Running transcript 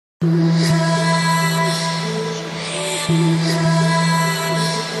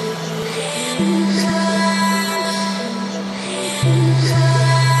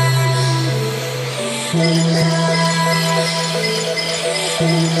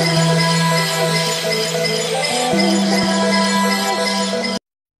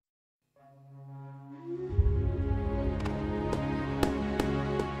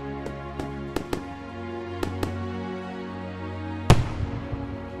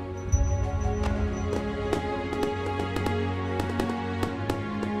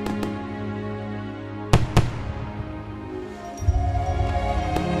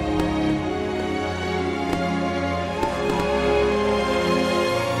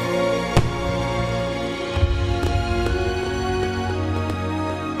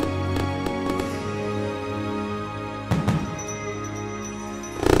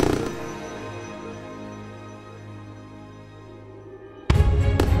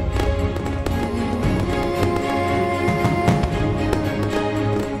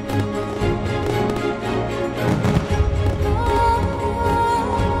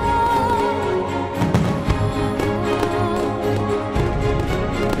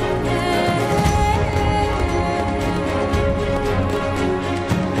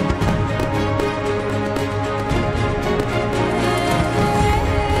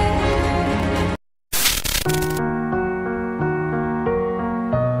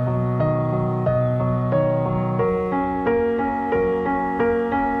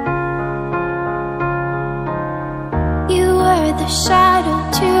The shadow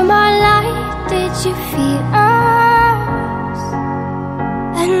to my light, did you feel us?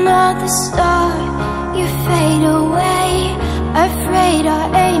 Another star, you fade away. Afraid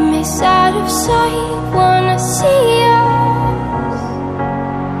our aim is out of sight. Wanna see us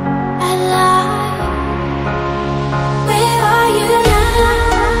alive. Where are you now?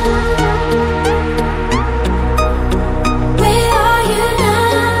 Where are you now?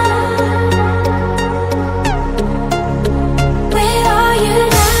 Where are you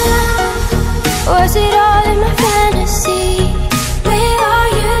now? Was it all in my fantasy? Where are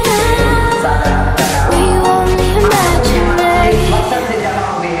you now? Were you only imaginary? मकसद से जमा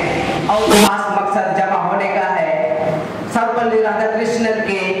हुए हैं और खास मकसद जमा होने का है सर्वपल्ली राधाकृष्णन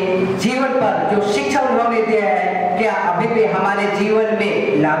के जीवन पर जो शिक्षा उन्होंने दिया है, क्या अभी भी हमारे जीवन में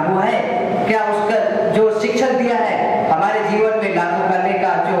लागू है? क्या उसका जो शिक्षण दिया है हमारे जीवन में लागू करने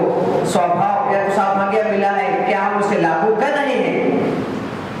का जो स्वभाव या सौभाग्य मिला है, क्या हम उसे लागू कर रहे हैं?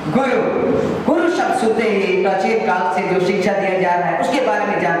 गुरु गुरु शब्द सुनते ही प्राचीन काल से जो शिक्षा दिया जा रहा है उसके बारे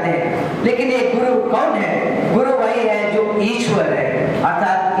में जानते हैं, लेकिन ये गुरु कौन है? गुरु वही है जो ईश्वर है,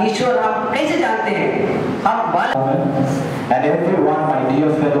 अर्थात ईश्वर हम कैसे जानते हैं? हम and everyone, my dear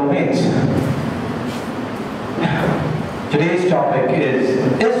fellow mates. Today's topic is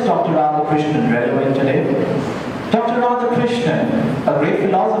Dr. Radhakrishnan relevant today? Dr. Radhakrishnan, a great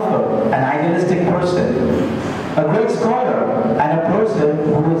philosopher, an idealistic person, a great scholar, and a person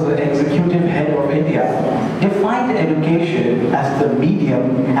who was the executive head of India, defined education as the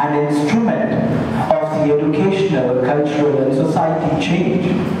medium and instrument of the educational, cultural, and society change.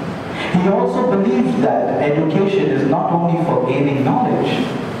 He also believed that education is not only for gaining knowledge,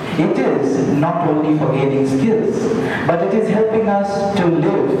 it is not only for gaining skills, but it is helping us to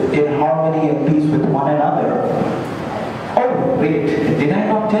live in harmony and peace with one another. Oh, wait, did I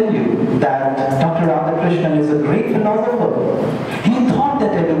not tell you that Dr. Radhakrishnan is a great philosopher? He thought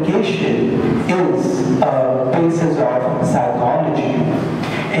that education is a basis of psychology.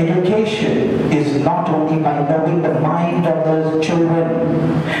 Education is not only by knowing the mind of the children,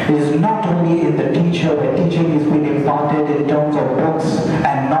 it is not only in the teacher, where teaching is being imparted in terms of books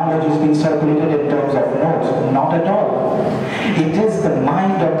and knowledge is being circulated in terms of notes, not at all. It is the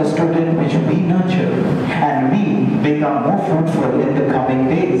mind of the student which we nurture and we become more fruitful in the coming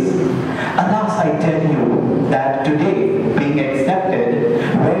days. Alas, I tell you that today, being accepted,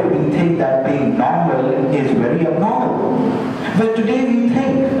 where we think that being normal is very abnormal. But today we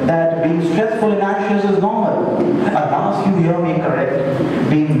think that being stressful and anxious is normal. Alas, you hear me correct.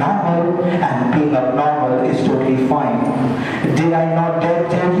 Being normal and being abnormal is totally fine. Did I not dare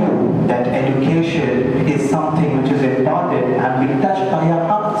tell you that education is something which is imparted and will be touched by our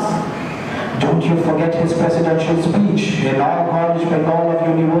hearts? Don't you forget his presidential speech in all college by all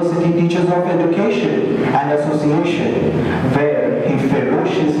of University Teachers of Education and Association, where he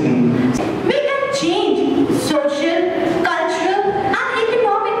ferociously we can change social, cultural and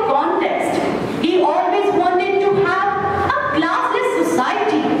economic context. He always wanted to have a classless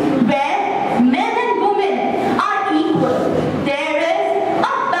society where men and women are equal. There is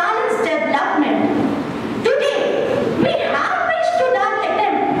a balanced development. Today, we have reached to that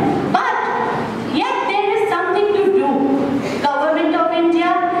attempt, but yet there is something to do.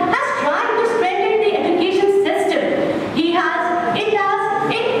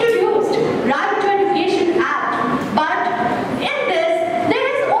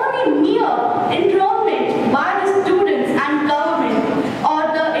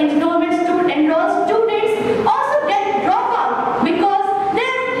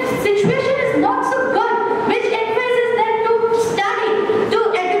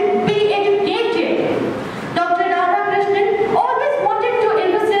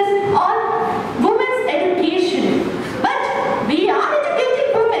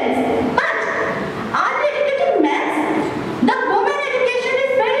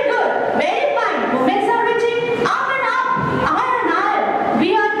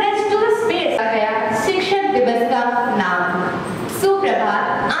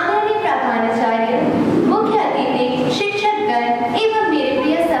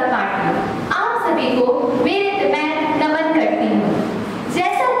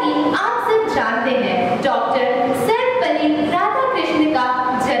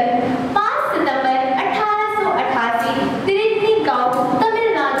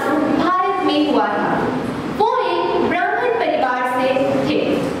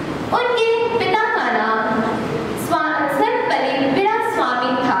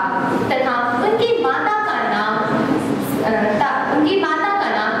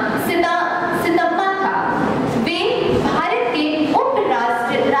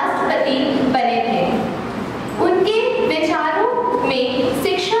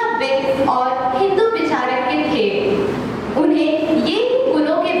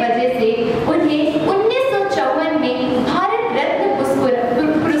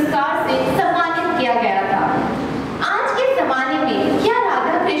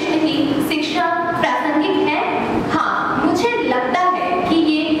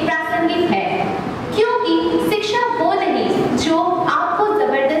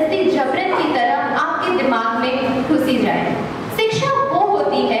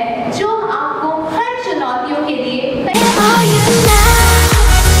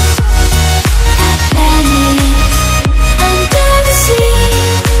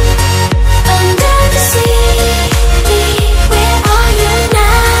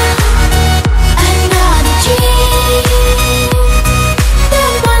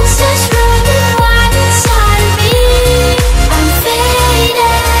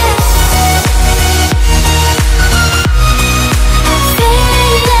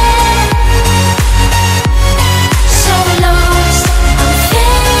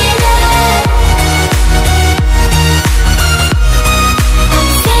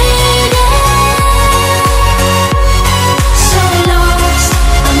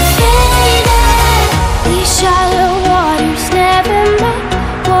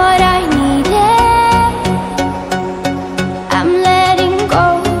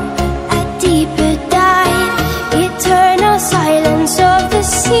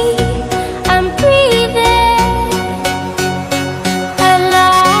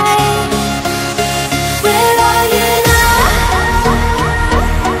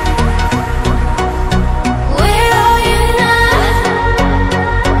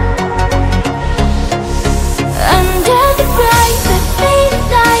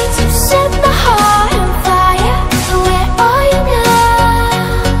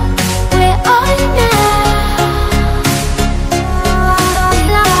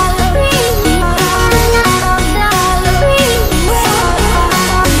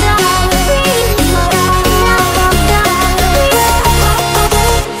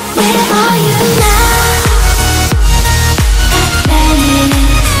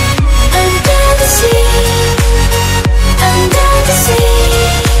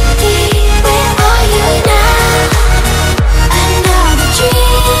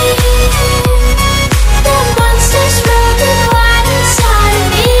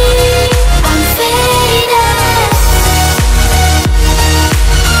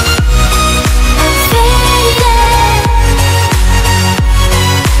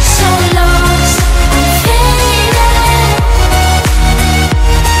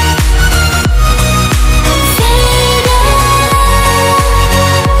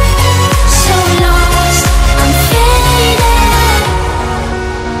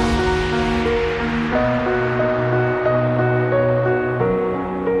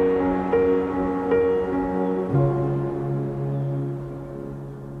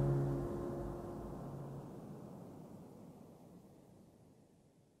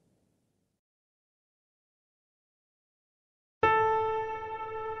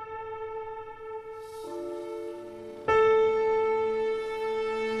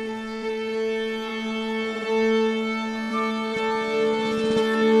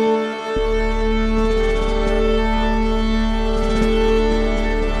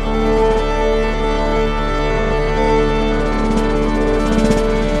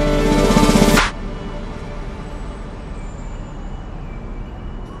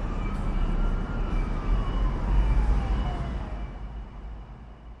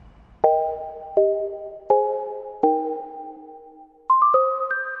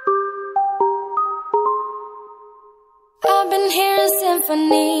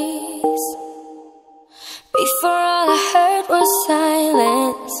 symphonies. Before all I heard was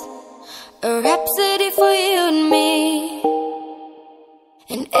silence, a rhapsody for you and me.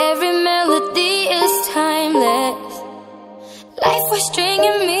 And every melody is timeless. Life was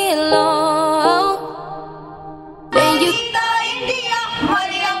stringing me along. Then you India,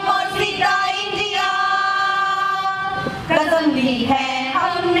 Maria Morsita India. कसम ली है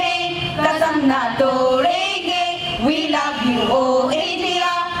हमने, कसम ना तोड़ेंगे. We love you, oh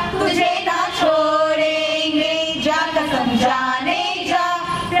India. तुझे ना छोड़ेंगे. जा कसम जाने जा,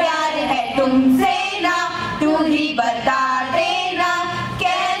 प्यार है तुमसे ना. तू ही बता देना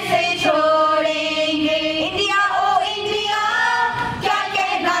कैसे छोड़ेंगे. इंडिया ओ इंडिया, क्या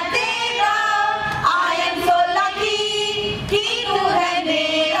कहना तेरा. I am so lucky कि तू है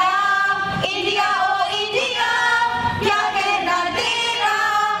मेरा. इंडिया ओ इंडिया, क्या कहना तेरा.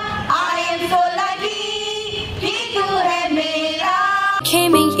 I am so lucky कि तू है मेरा.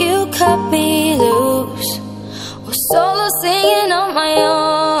 came and you cut me loose, was solo singing on my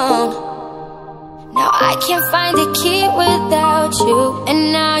own. Now I can't find the key without you. And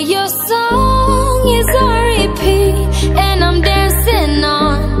now your song is on repeat, and I'm dancing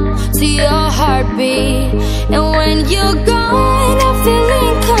on to your heartbeat. And when you're gone, I feel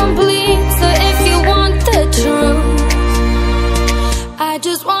incomplete. So if you want the truth, I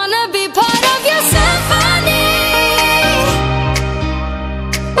just wanna be part of your symphony.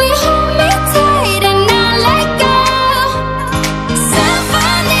 We hold me tight and not let go.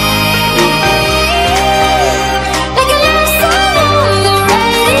 Symphony, like a love song on the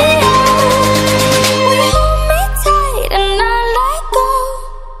radio. We hold me tight and not let go.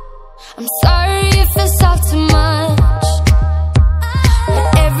 I'm sorry if it's all too much, but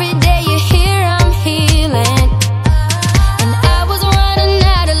every day you're here, I'm healing. And I was running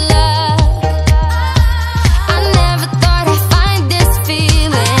out of luck. I never thought I'd find this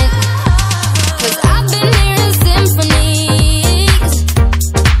feeling, 'cause I've been hearing symphonies.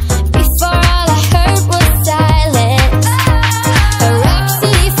 Before all I heard was silence, a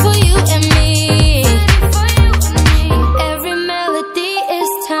rhapsody for you and me. Every melody is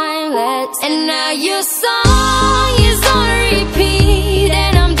timeless, and now your song is on repeat,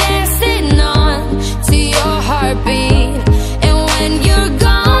 and I'm dancing on to your heartbeat. And when you're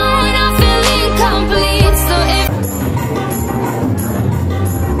gone, I feel incomplete. So if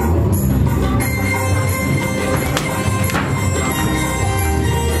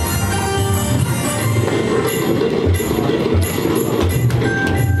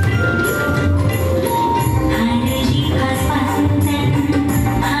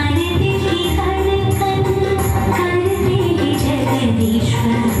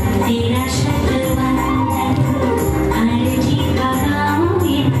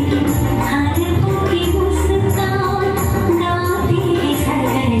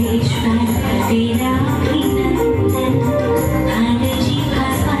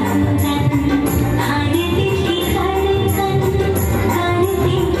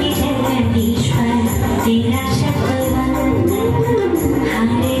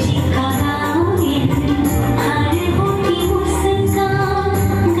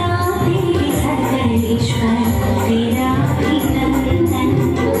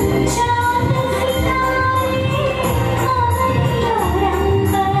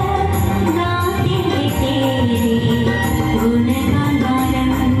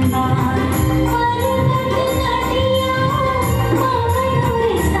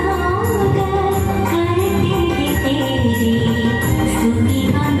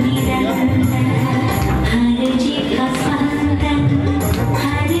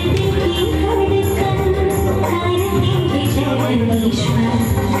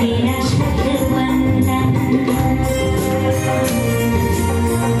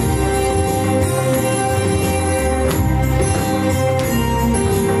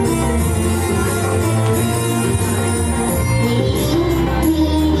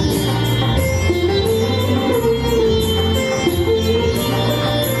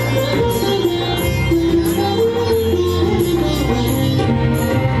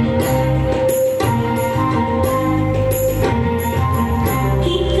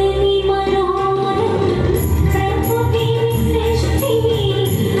He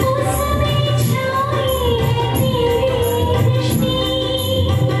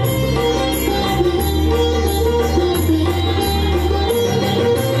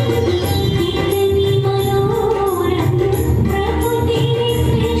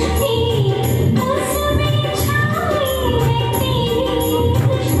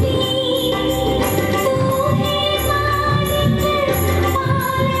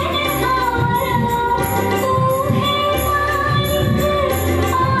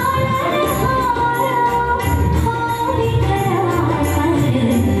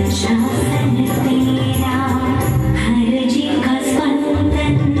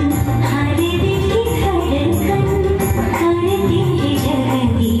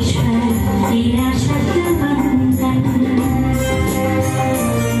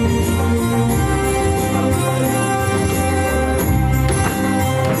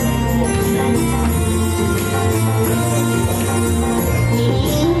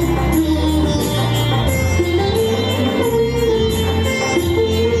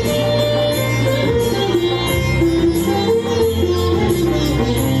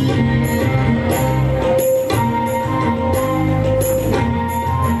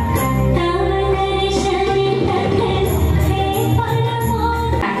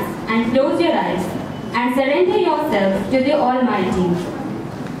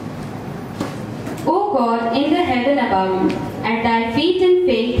O God in the heaven above, at thy feet in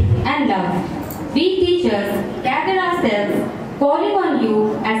faith and love. We teachers gather ourselves, calling on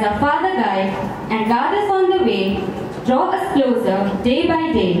you as our Father guide, and guard us on the way, draw us closer day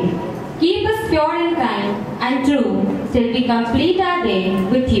by day. Keep us pure and kind and true till we complete our day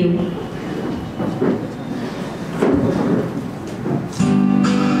with you.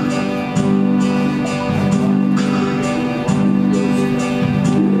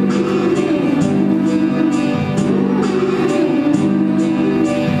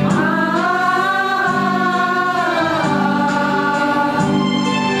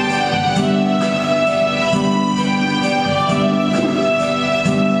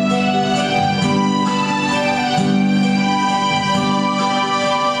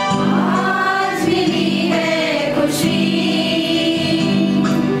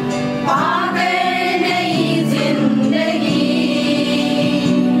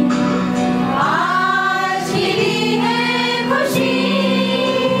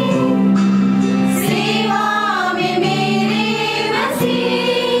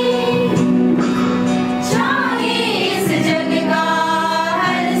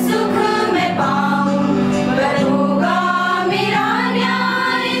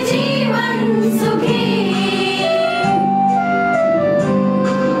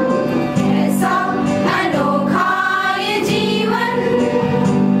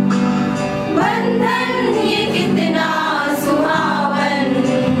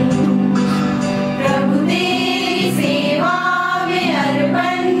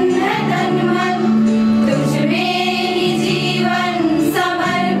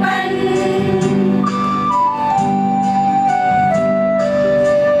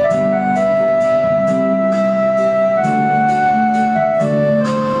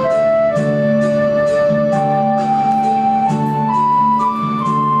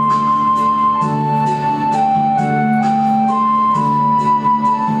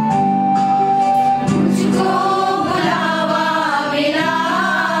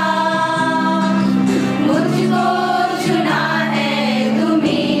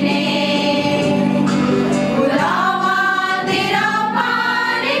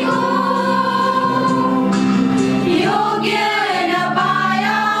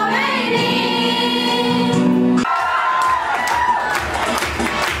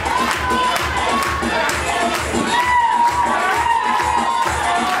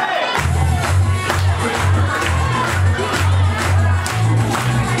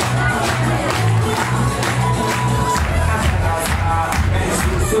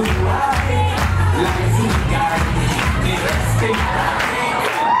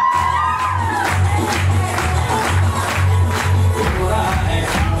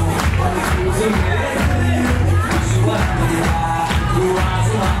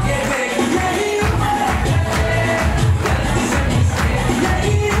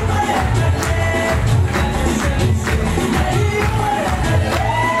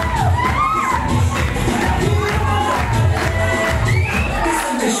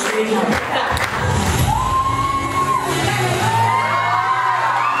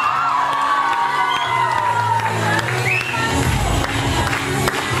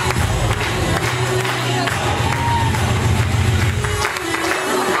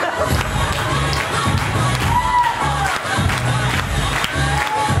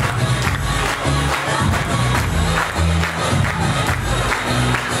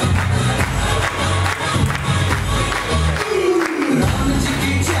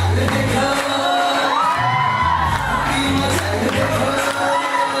 Come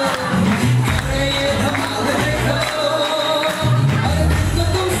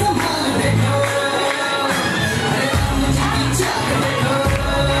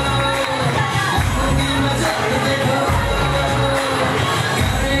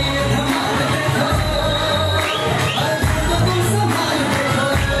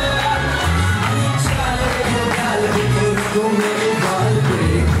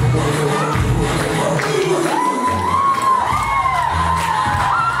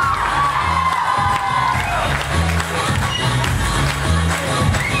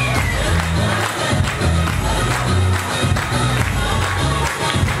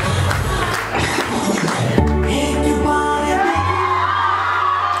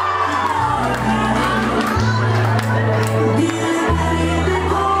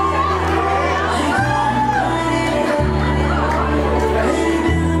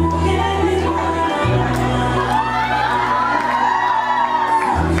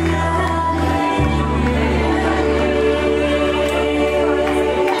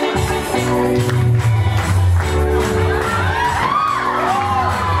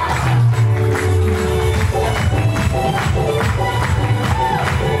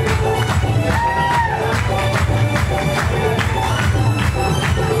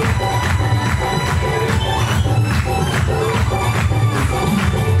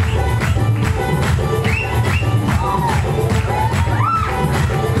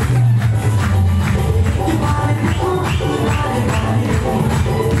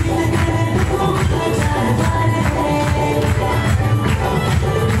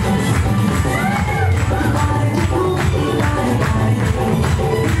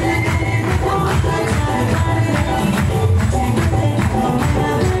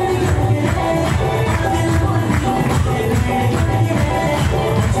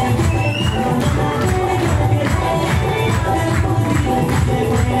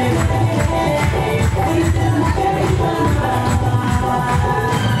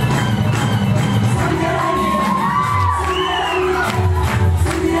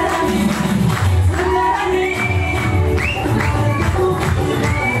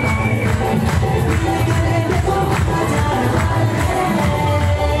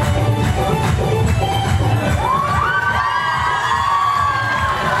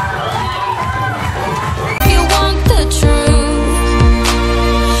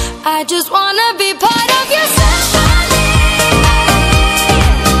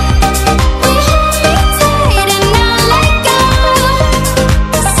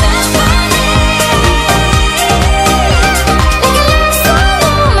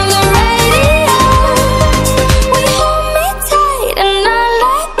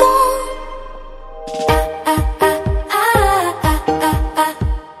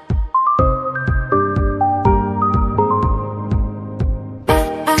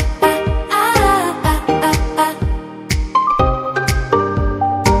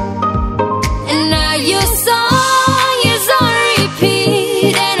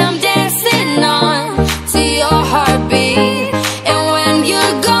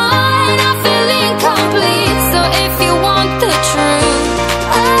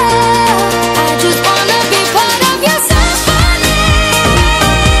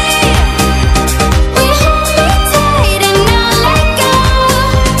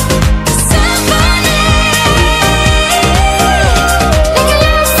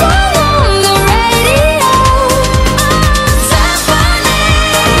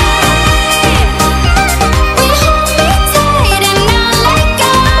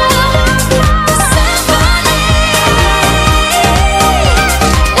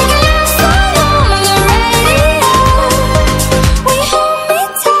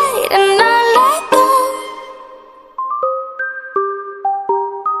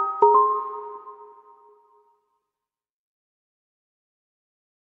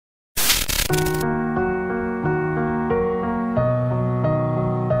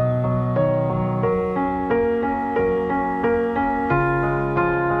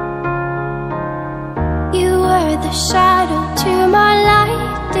another shadow to my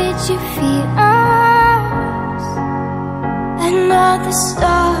light. Did you feel us? Another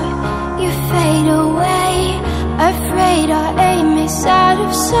star, you fade away. Afraid our aim is out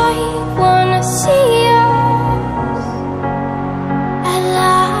of sight. Wanna see us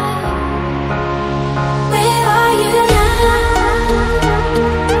alive. Where are you now?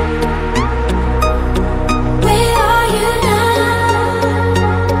 Where are you now?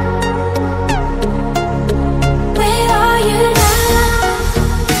 Where are you now?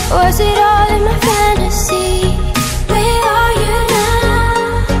 Was it all in my fantasy? Where are you now?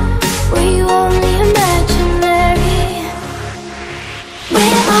 Were you only imaginary?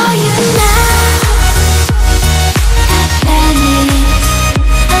 Where are you now?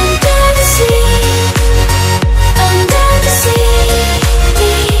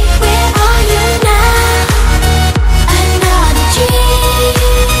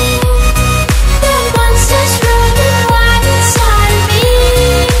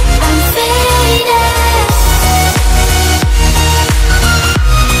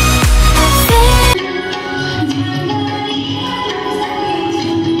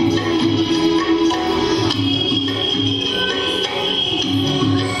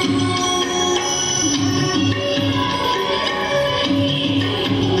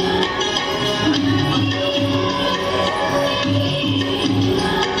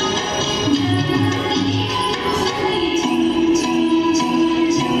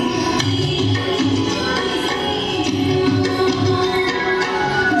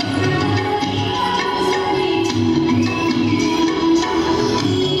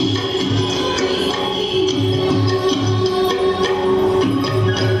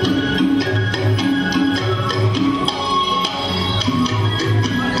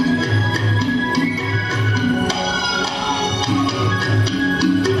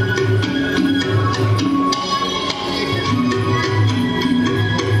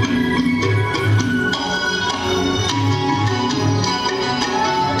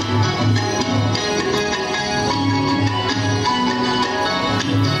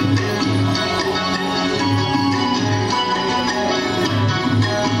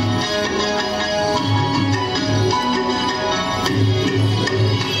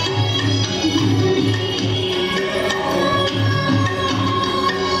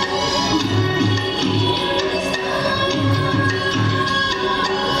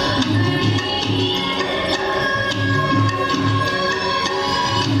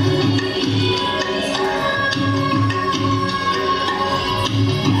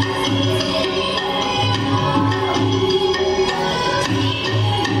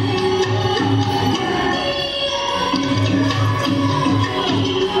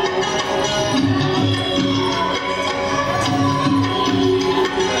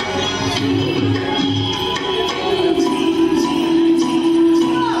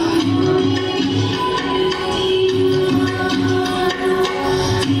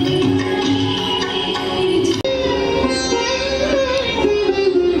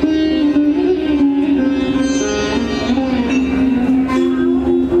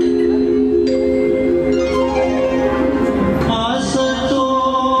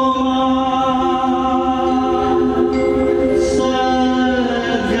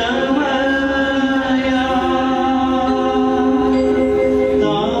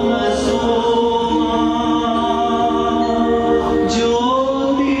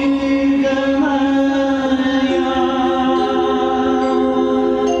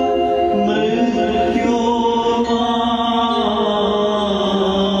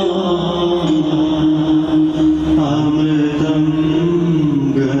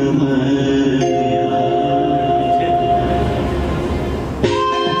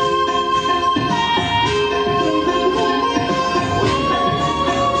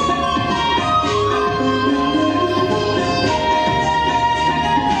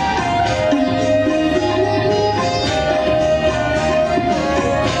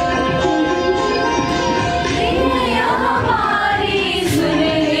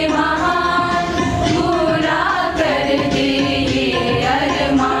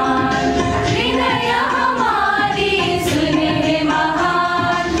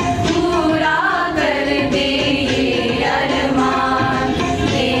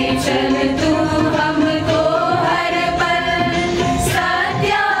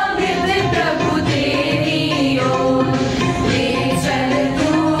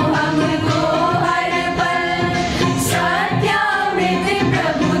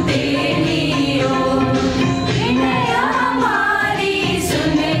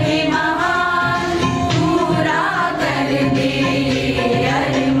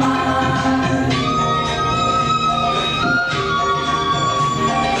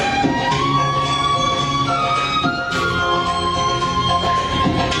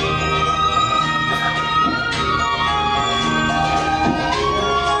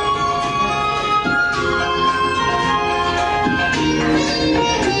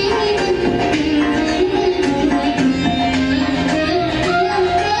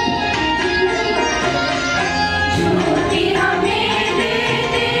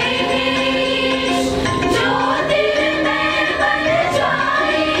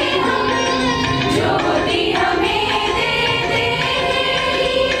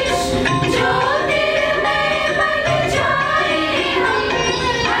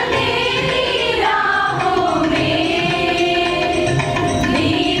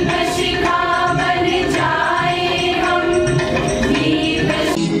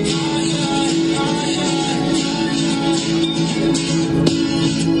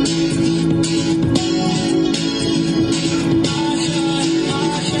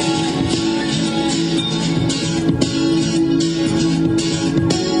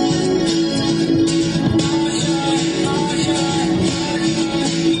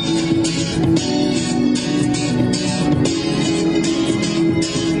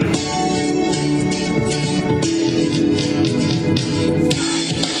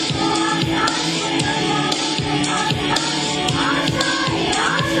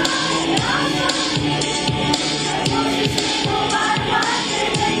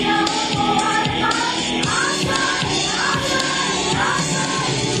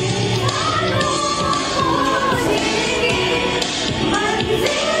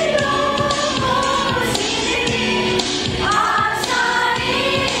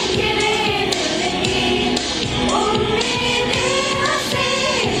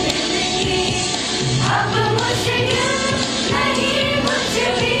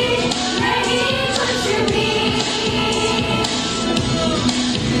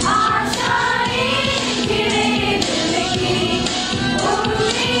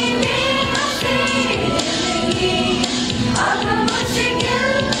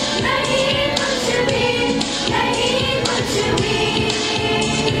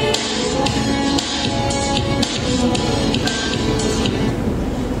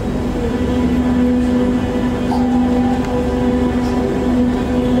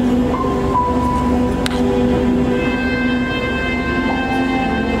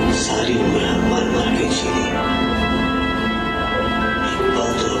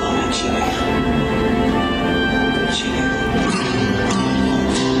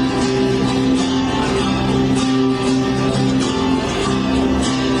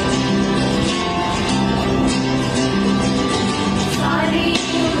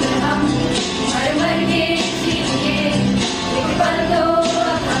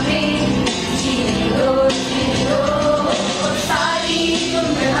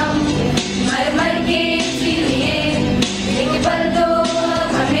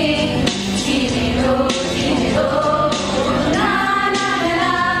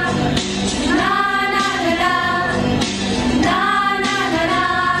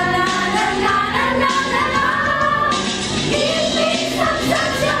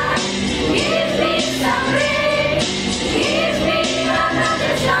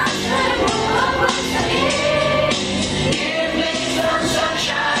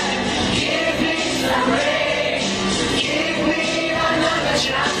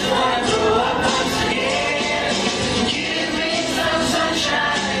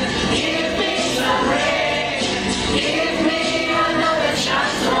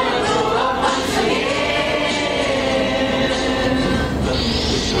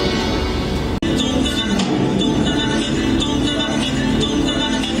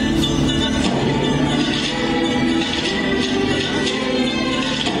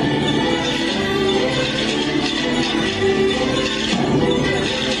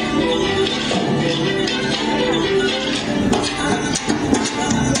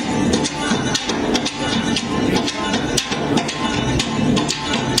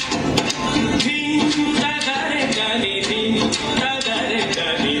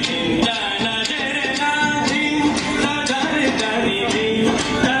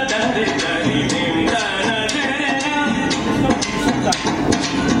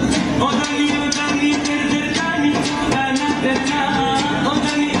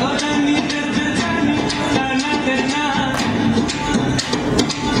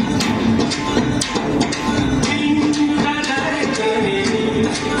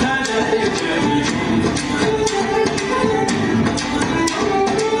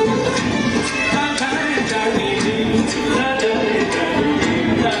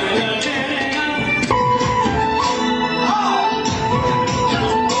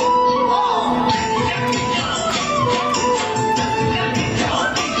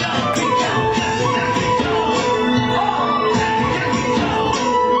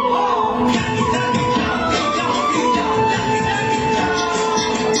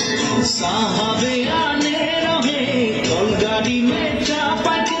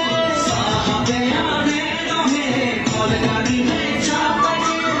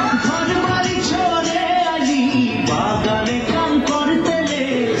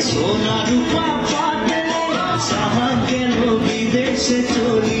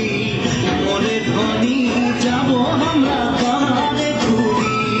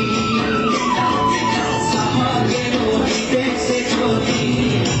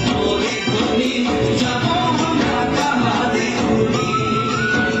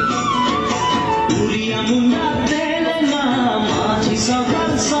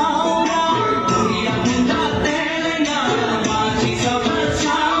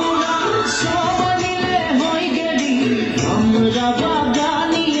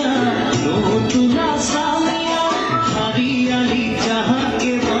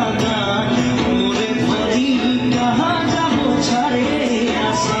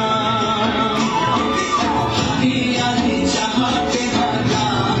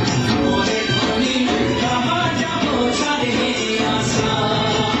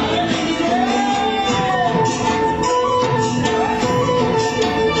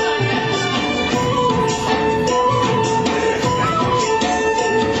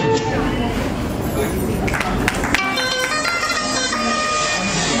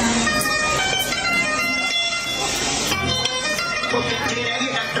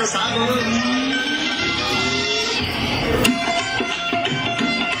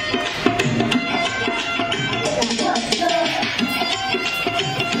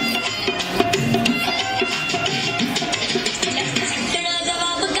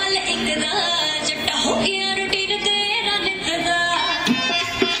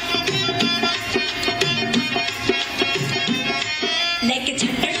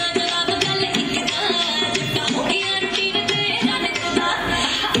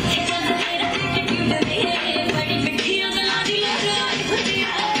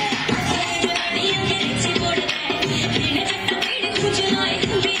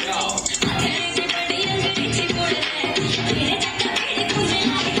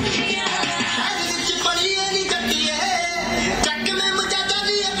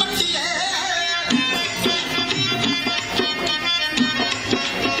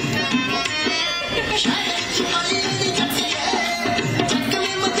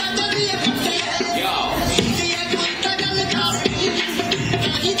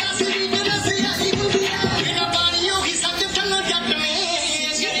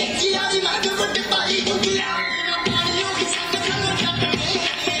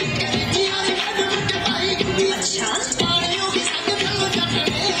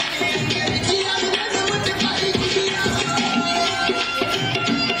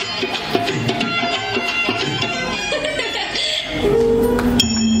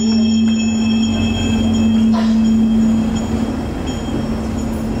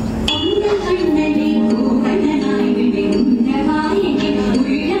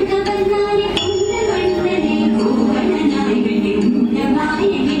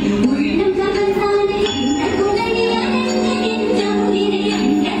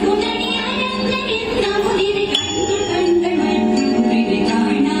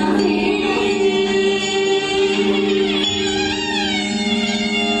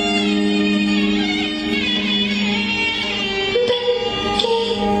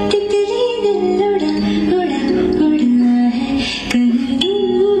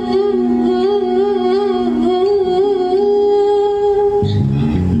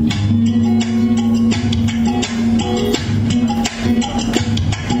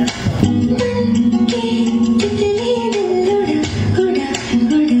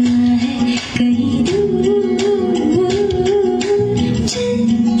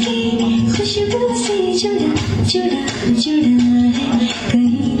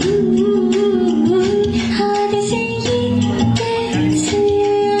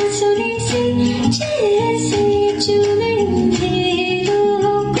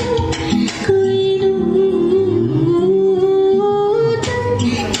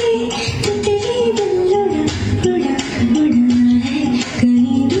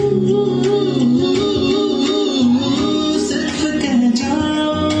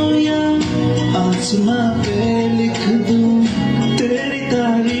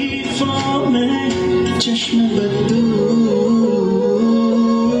 तारीफों में चश्म बदू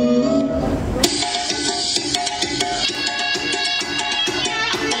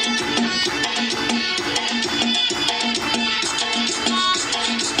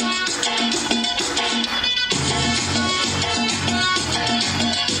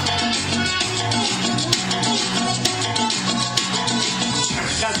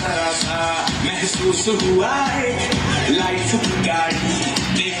महसूस हुआ है life की गाड़ी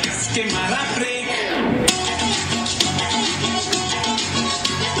देख कस के मारा ब्रेक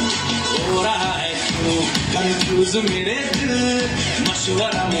हो रहा है क्यों कंफ्यूज मेरे दिल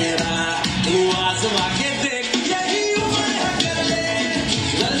मशवरा मेरा तू आजमा के देख यही उम्र है कर ले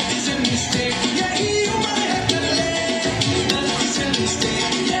गलती से मिस्टेक यही उम्र है कर ले गलती से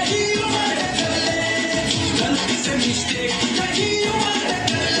मिस्टेक यही उम्र है कर ले गलती से मिस्टेक यही उम्र है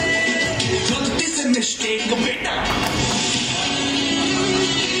कर ले गलती से मिस्टेक बेटा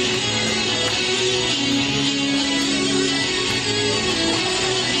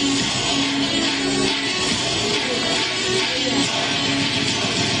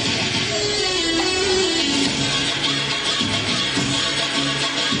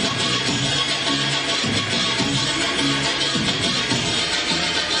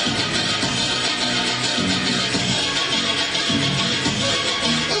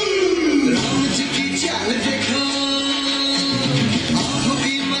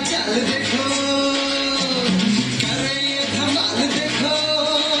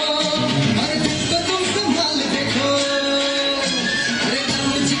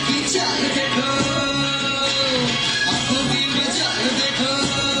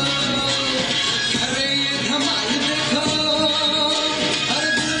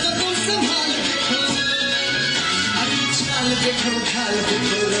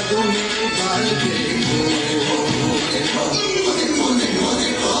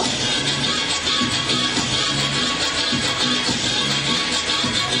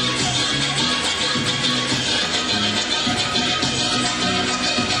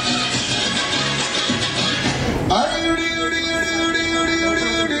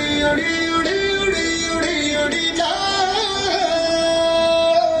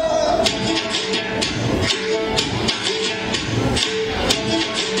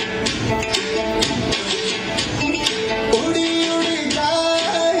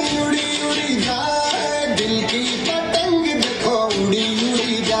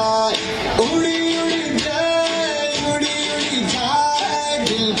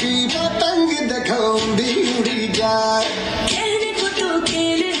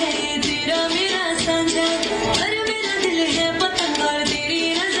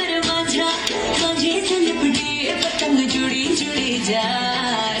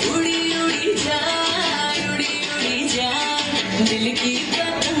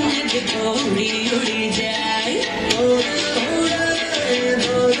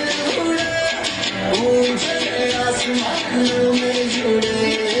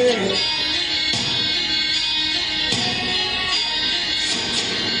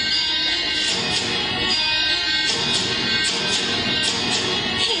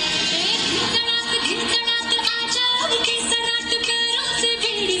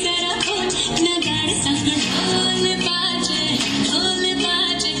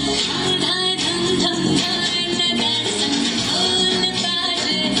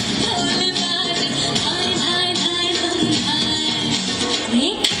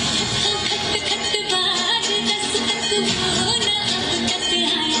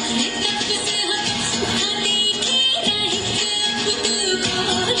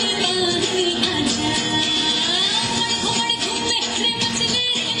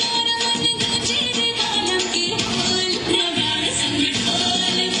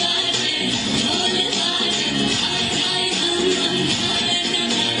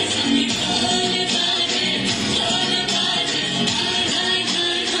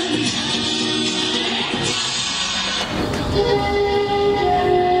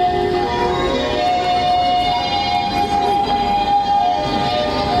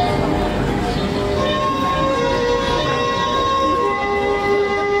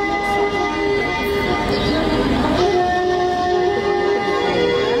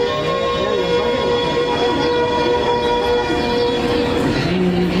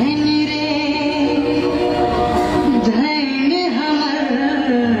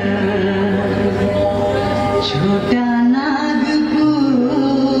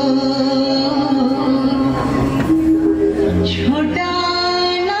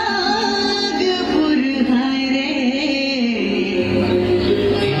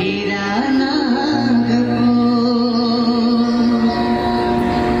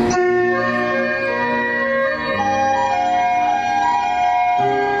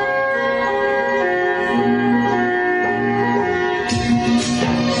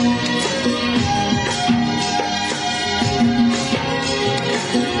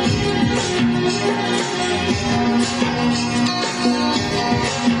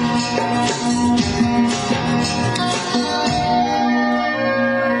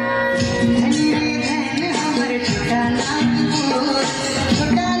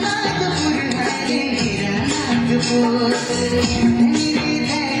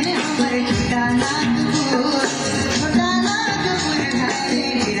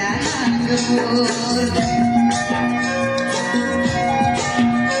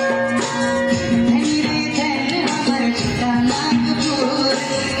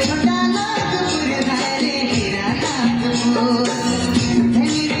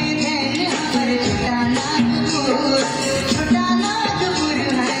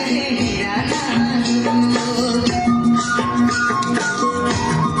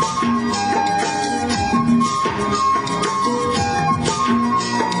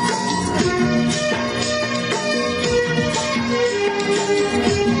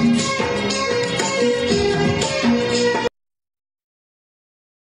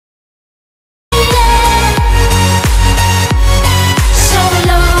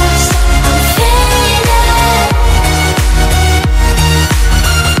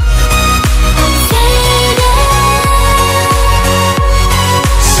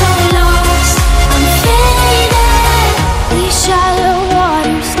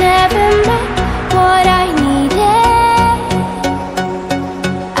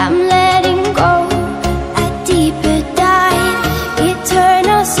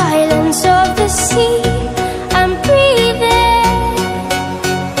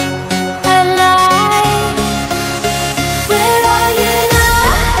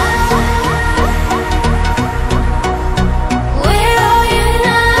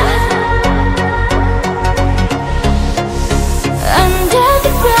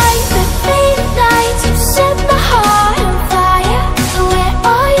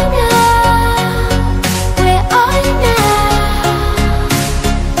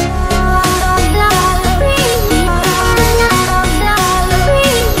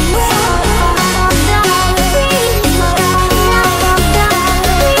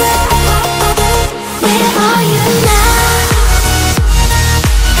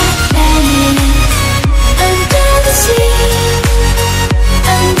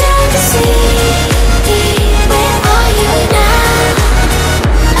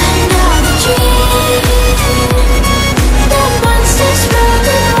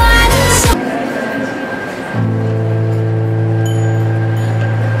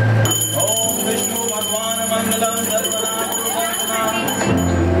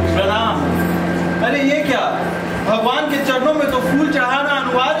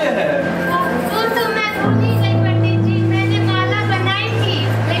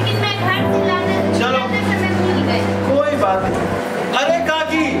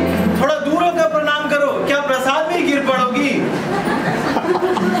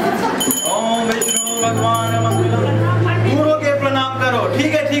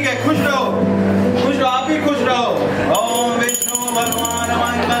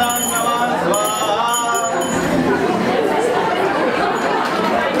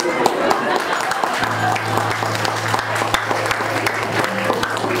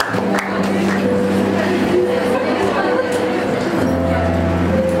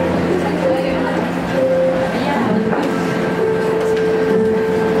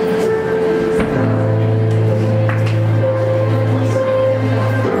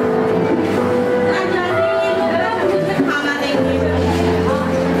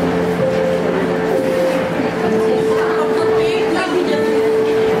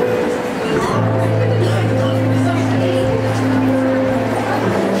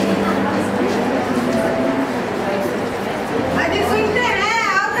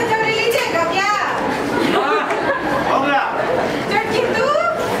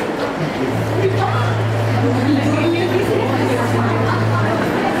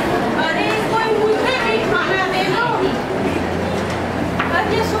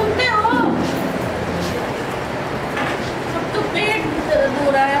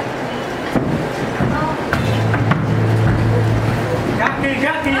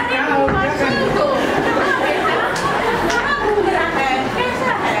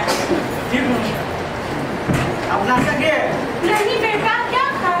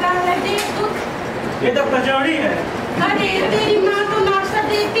ये तो कचौड़ी है। अरे तेरी माँ तो नाश्ता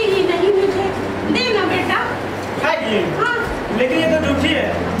देती ही नहीं मुझे, देना बेटा। खाइए। हाँ। लेकिन ये तो झूठी है।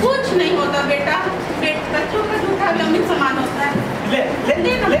 कुछ नहीं होता बेटा, बच्चों का झूठा भी अमित समान होता है। ले ले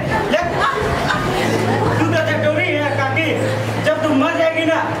देना ले बेटा। ले। तू तो कचौड़ी है काकी, जब तू मर जाएगी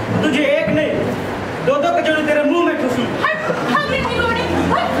ना तुझे एक नहीं दो कचौड़ी तेरे मुंह में ठूसूं।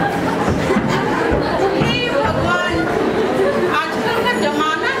 भगवान, आजकल का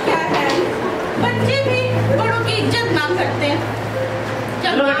जमाना क्या है, बच्चे भी बड़ों की इज्जत ना करते हैं।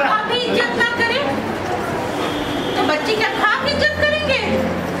 जब माँ बाप भी इज्जत ना करें तो बच्चे क्या खा के इज्जत करेंगे?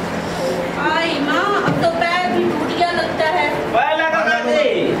 आई माँ, अब तो पैर भी टूट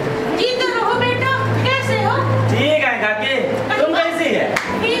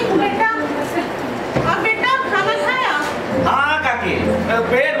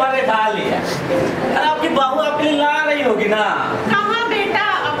पेट भरे खा लिया। अरे आपकी बहू आपके लिए ला रही होगी ना? कहाँ बेटा,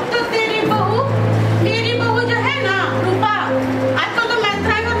 अब तो तेरी बहू, मेरी बहू जो है ना रूपा, आजकल तो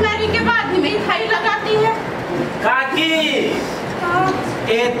मैथ्राई और मैरी के बाद ही मिठाई लगाती है। काकी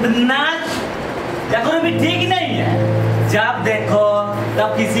इतना चक्कर भी ठीक नहीं है। जब देखो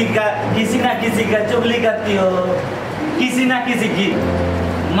तब किसी ना किसी का चुगली करती हो, किसी ना किसी की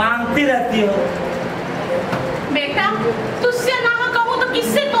मांगती रहती हो। बेटा तुझसे ना कहूँ तो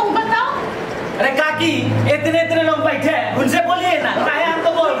किससे कहूँ बताओ? अरे काकी इतने लोग बैठे हैं, उनसे बोलिए ना, काहे हम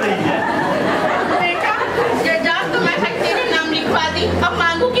तो बोल रही है। बेटा जजाब तो मैं तेरे नाम लिखवा दी, अब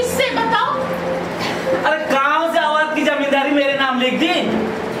मांगू किससे बताओ? अरे गांव से आवाज की जमींदारी मेरे नाम लिख दी।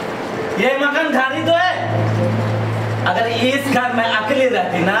 ये मकान खाली तो है। अगर इस घर में अकेले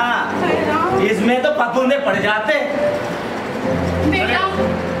रहती ना, इसमें तो फफूंदे पड़ जाते। बेटा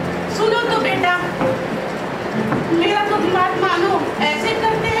सुनो तो बेटा, मेरा तो बात मानो, ऐसे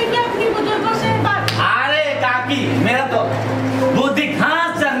करते हैं कि अपनी बुजुर्गों से बात। अरे काकी मेरा तो बुद्धि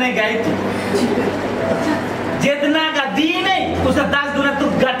घास चरने गई थी। जितना का दी नहीं उसका 10 गुना तू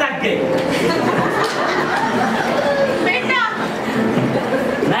गटक गई। बेटा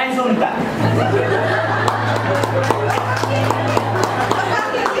नहीं सुनता।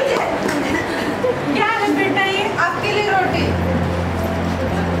 क्या है बेटा ये? आपके लिए रोटी।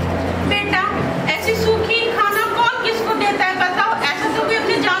 बेटा ऐसी सूखी खाना कौन किसको देता है बताओ? ऐसा तो कोई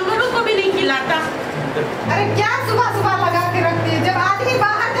अपने जानवरों को भी नहीं खिलाता। अरे क्या सुबह सुबह लगा के रखती है? जब आदमी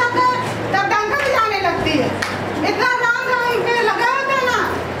बाहर जाता है तब डंका भी जाने लगती है। इतना राम पे लगा होता ना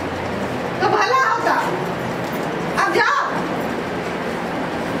तो भला होता। अब जाओ।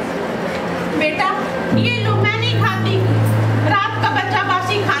 बेटा ये लो, मैं नहीं खाती रात का बचा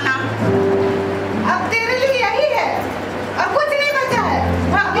बासी खाना। अब तेरे लिए यही है और कुछ नहीं बचा है।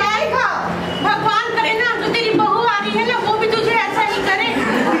 भगवान करे ना जो तेरी बहू आ रही है ना, वो भी तुझे ऐसा ही करे।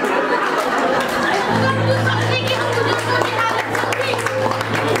 तू समझी कि हम बुजुर्गों की हालत समझी।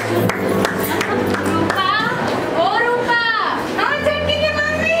 रूपा, ओ रूपा। हाँ चटनी की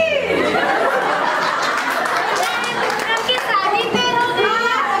मम्मी। की शादी पे हो गई।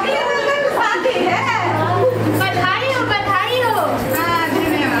 अगले महीने की शादी है। बधाई हो, बधाई हो। हाँ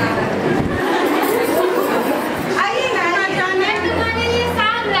धन्यवाद।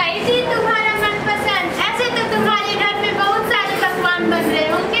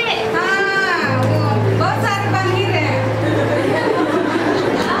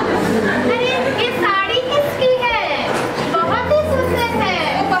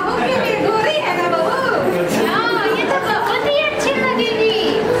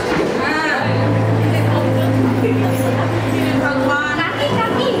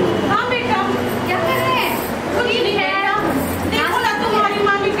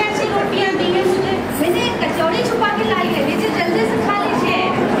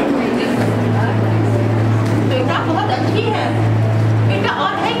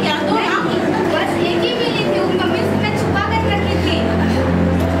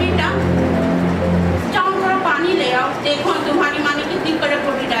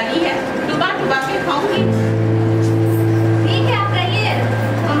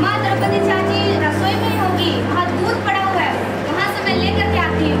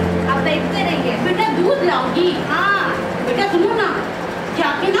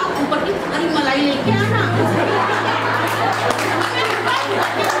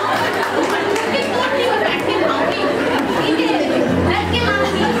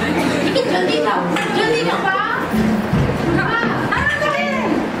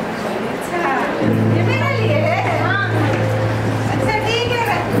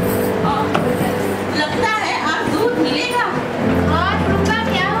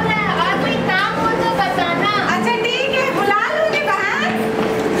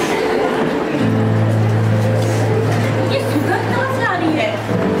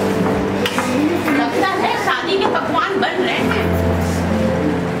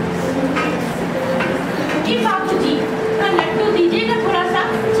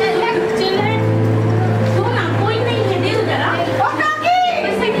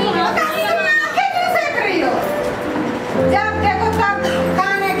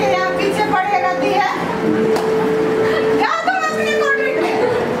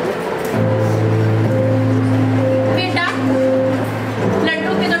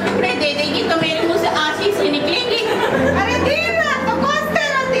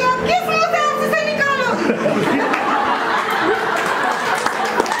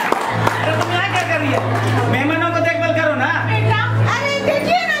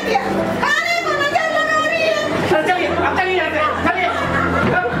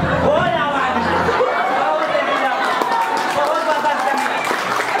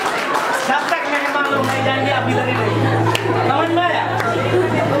 नहीं जाएंगे, आप इधर ही रहिए। समझ में आया?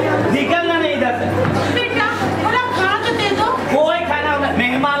 निकलना नहीं इधर से। बेटा थोड़ा खा तो दे दो। कोई खाना होगा,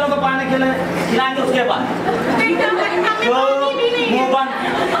 मेहमानों को पानी खिलाएंगे उसके बाद। बेटा मुंह बंद,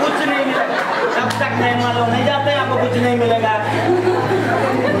 कुछ नहीं मिलेगा जब तक मेहमानों नहीं जाते, आपको कुछ नहीं मिलेगा।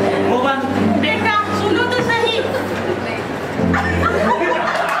 मुंह बंद। बेटा सुनो तो सही।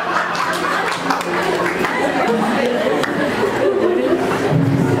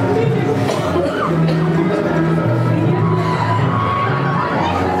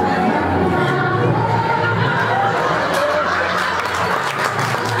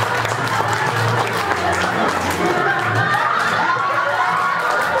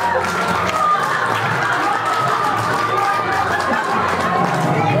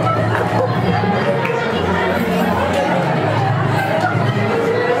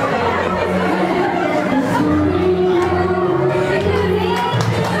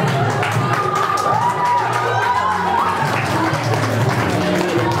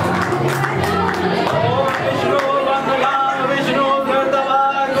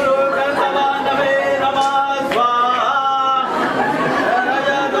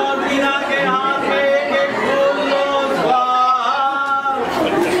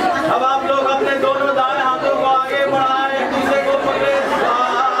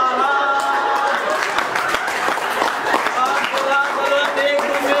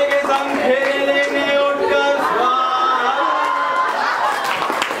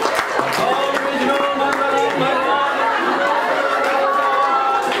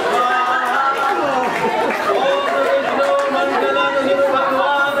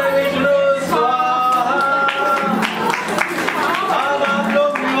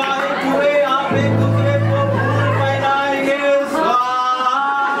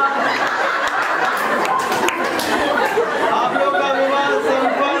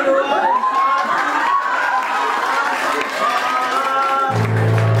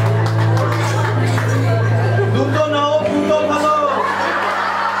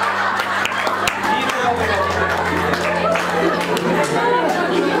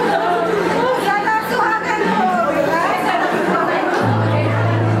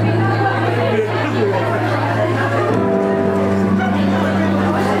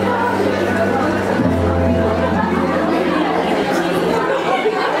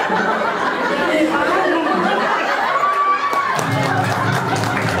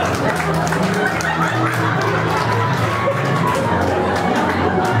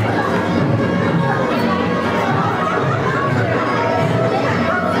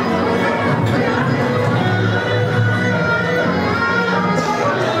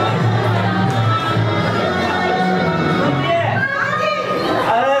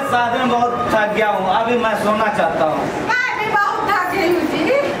 मैं सोना चाहता हूँ। मैं भी बहुत थक गई हूँ जी।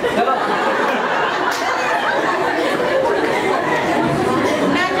 चलो।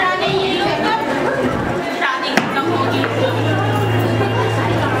 ना जाने ये लोग कब शादी खत्म होगी।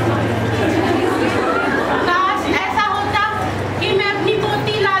 काश ऐसा होता कि मैं अपनी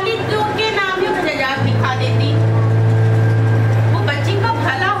पोती लाली के नाम ही जजात दिखा देती। वो बच्ची का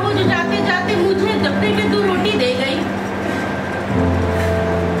भला हो जो जाते जाते मुझे डब्बे में 2 रोटी दे गई।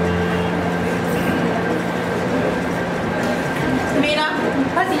 मेरा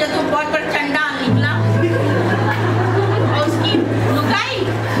भतीजा तो बहुत बड़ा चंडाल निकला और उसकी लुगाई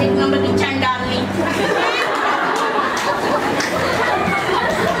 1 नंबर की चंडालनी।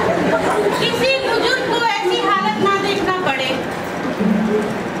 किसी बुजुर्ग को ऐसी हालत ना देखना पड़े।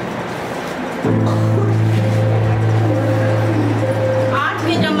 आज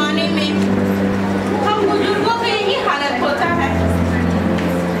के जमाने में हम बुजुर्गों की यही हालत होता है।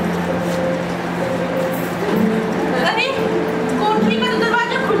 अरे कोठरी का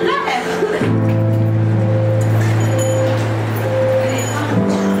दरवाजा खुला है।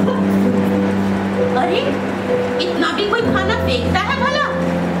 अरे इतना भी कोई खाना फेंकता है भला?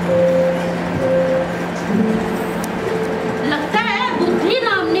 लगता है बुद्धि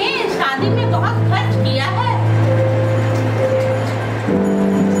राम ने शादी में बहुत खर्च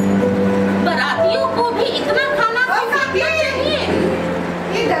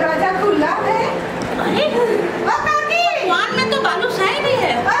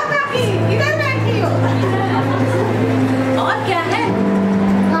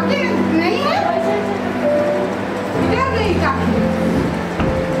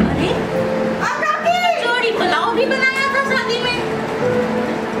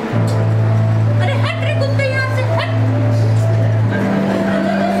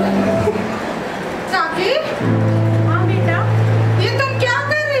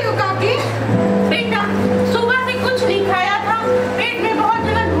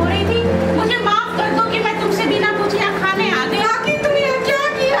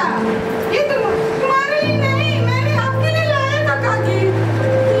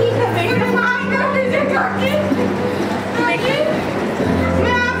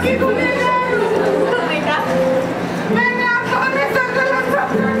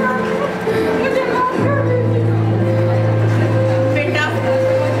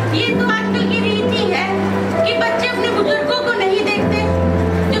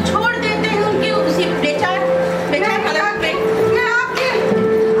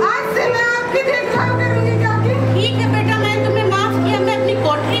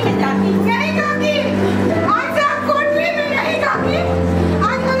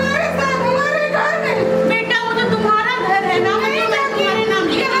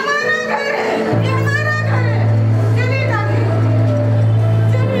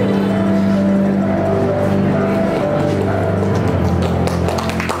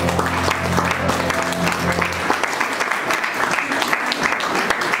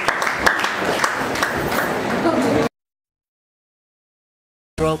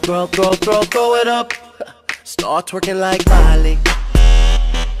throw it up. Start twerking like Miley.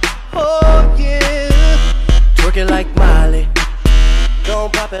 Oh yeah, twerking like Miley.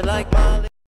 Don't pop it like Miley.